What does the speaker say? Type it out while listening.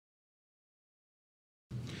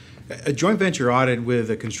A joint venture audit with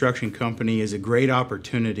a construction company is a great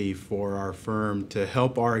opportunity for our firm to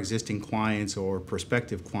help our existing clients or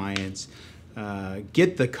prospective clients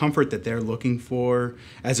get the comfort that they're looking for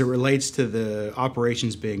as it relates to the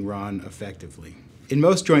operations being run effectively. In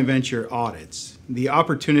most joint venture audits, the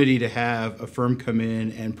opportunity to have a firm come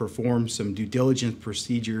in and perform some due diligence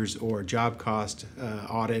procedures or job cost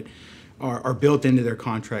audit are built into their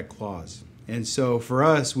contract clause. And so for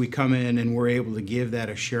us, we come in and we're able to give that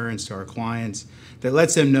assurance to our clients that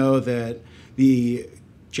lets them know that the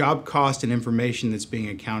job cost and information that's being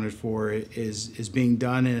accounted for is being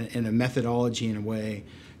done in a methodology in a way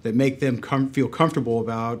that make them feel comfortable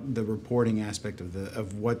about the reporting aspect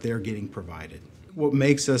of what they're getting provided. What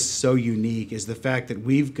makes us so unique is the fact that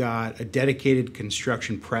we've got a dedicated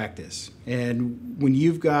construction practice. And when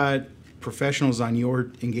you've got professionals on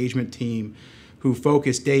your engagement team who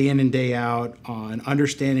focus day in and day out on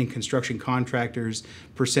understanding construction contractors,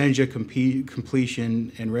 percentage of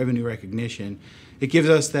completion, and revenue recognition, it gives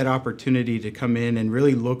us that opportunity to come in and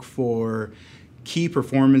really look for key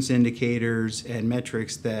performance indicators and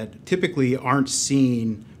metrics that typically aren't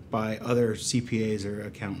seen by other CPAs or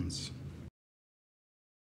accountants.